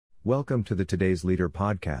Welcome to the Today's Leader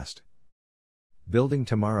podcast. Building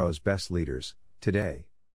tomorrow's best leaders, today.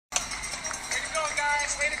 Way to go,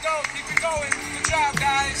 guys. Way to go. Keep it going. Good job,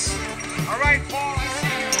 guys. All right, Paul, I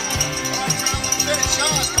see you. All right, Brown, let's finish.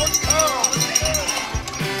 Coach Carl, let's go.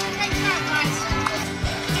 Great job, guys.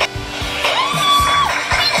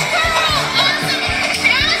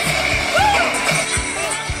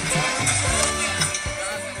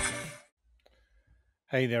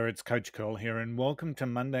 Hey there, it's Coach Curl here, and welcome to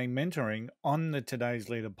Monday Mentoring on the Today's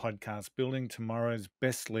Leader podcast, building tomorrow's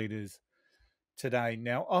best leaders today.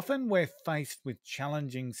 Now, often we're faced with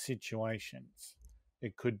challenging situations.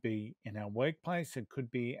 It could be in our workplace, it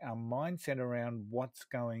could be our mindset around what's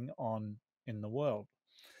going on in the world.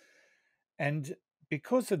 And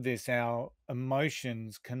because of this, our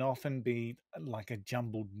emotions can often be like a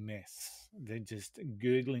jumbled mess. They're just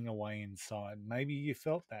gurgling away inside. Maybe you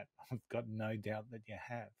felt that. I've got no doubt that you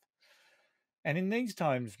have. And in these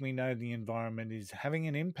times, we know the environment is having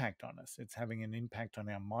an impact on us. It's having an impact on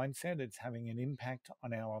our mindset. It's having an impact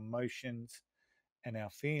on our emotions and our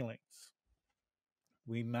feelings.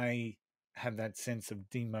 We may have that sense of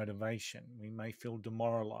demotivation. We may feel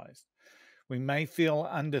demoralized. We may feel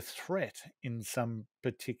under threat in some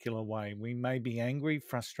particular way. We may be angry,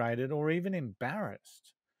 frustrated, or even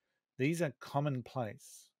embarrassed. These are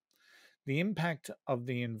commonplace. The impact of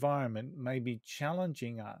the environment may be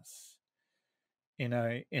challenging us in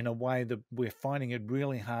a way that we're finding it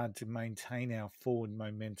really hard to maintain our forward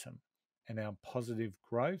momentum and our positive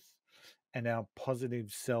growth and our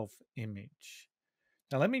positive self-image.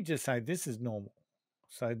 Now, let me just say this is normal.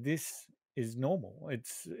 So this is normal.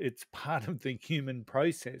 It's part of the human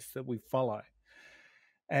process that we follow,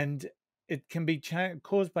 and it can be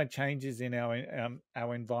caused by changes in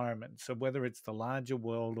our environment. So whether it's the larger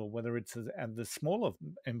world or whether it's the smaller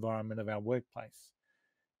environment of our workplace,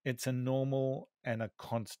 it's a normal and a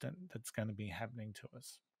constant that's going to be happening to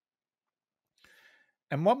us.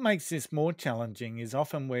 And what makes this more challenging is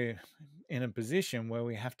often we're in a position where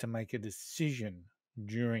we have to make a decision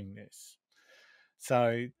during this.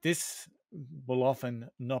 So this will often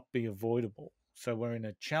not be avoidable. So we're in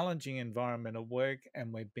a challenging environment at work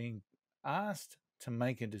and we're being asked to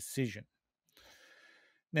make a decision.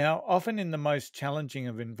 Now, often in the most challenging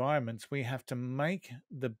of environments, we have to make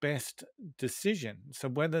the best decision. So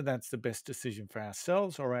whether that's the best decision for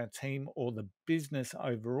ourselves or our team or the business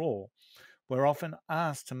overall, we're often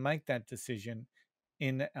asked to make that decision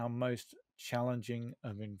in our most challenging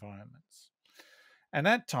of environments. And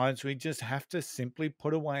at times, we just have to simply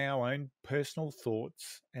put away our own personal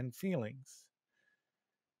thoughts and feelings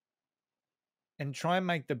and try and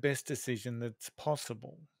make the best decision that's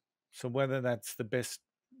possible. So whether that's the best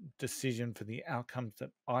decision for the outcomes that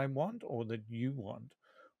I want or that you want,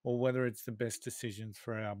 or whether it's the best decisions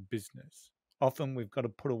for our business. Often we've got to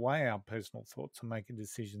put away our personal thoughts and make a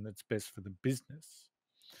decision that's best for the business,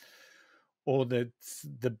 or that's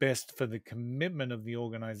the best for the commitment of the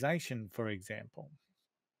organization, for example.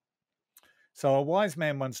 So a wise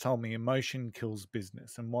man once told me emotion kills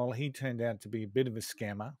business. And while he turned out to be a bit of a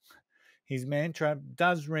scammer, his mantra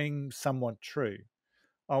does ring somewhat true.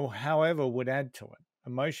 I, however, would add to it.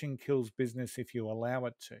 Emotion kills business if you allow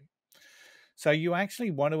it to. So you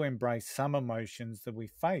actually want to embrace some emotions that we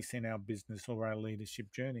face in our business or our leadership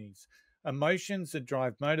journeys. Emotions that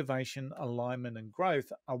drive motivation, alignment, and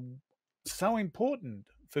growth are so important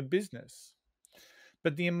for business.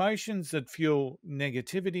 But the emotions that fuel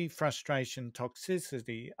negativity, frustration,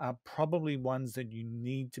 toxicity are probably ones that you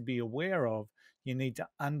need to be aware of. You need to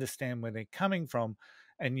understand where they're coming from,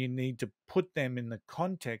 and you need to put them in the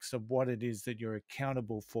context of what it is that you're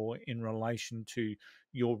accountable for in relation to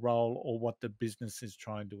your role or what the business is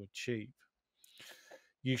trying to achieve.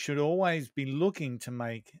 You should always be looking to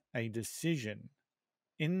make a decision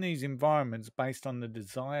in these environments based on the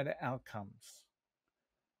desired outcomes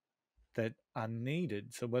that are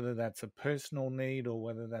needed. So whether that's a personal need or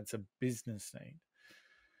whether that's a business need.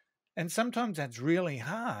 And sometimes that's really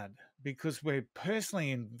hard because we're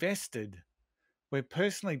personally invested. We're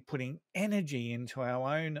personally putting energy into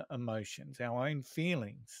our own emotions, our own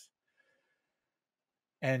feelings,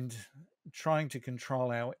 and trying to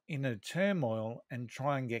control our inner turmoil and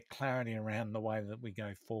try and get clarity around the way that we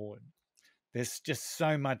go forward. There's just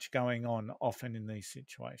so much going on often in these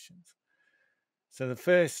situations. So the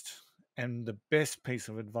first and the best piece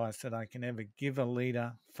of advice that I can ever give a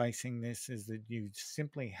leader facing this is that you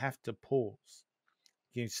simply have to pause.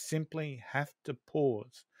 You simply have to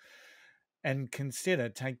pause and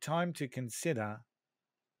take time to consider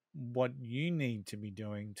what you need to be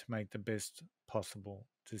doing to make the best possible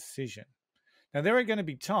decision. Now, there are going to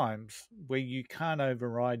be times where you can't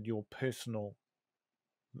override your personal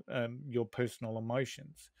your personal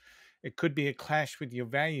emotions. It could be a clash with your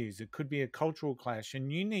values. It could be a cultural clash,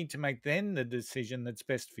 and you need to make then the decision that's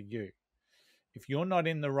best for you. If you're not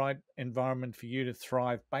in the right environment for you to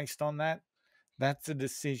thrive based on that, that's a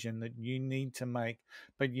decision that you need to make,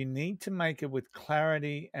 but you need to make it with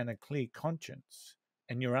clarity and a clear conscience.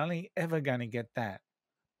 And you're only ever going to get that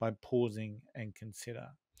by pausing and consider.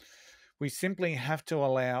 We simply have to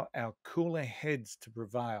allow our cooler heads to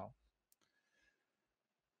prevail,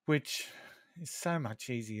 which is so much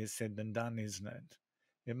easier said than done, isn't it?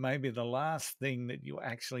 It may be the last thing that you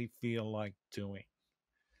actually feel like doing,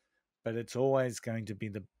 but it's always going to be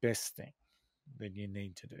the best thing that you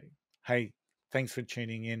need to do. Hey, thanks for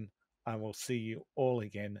tuning in. I will see you all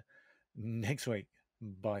again next week.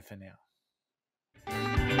 Bye for now.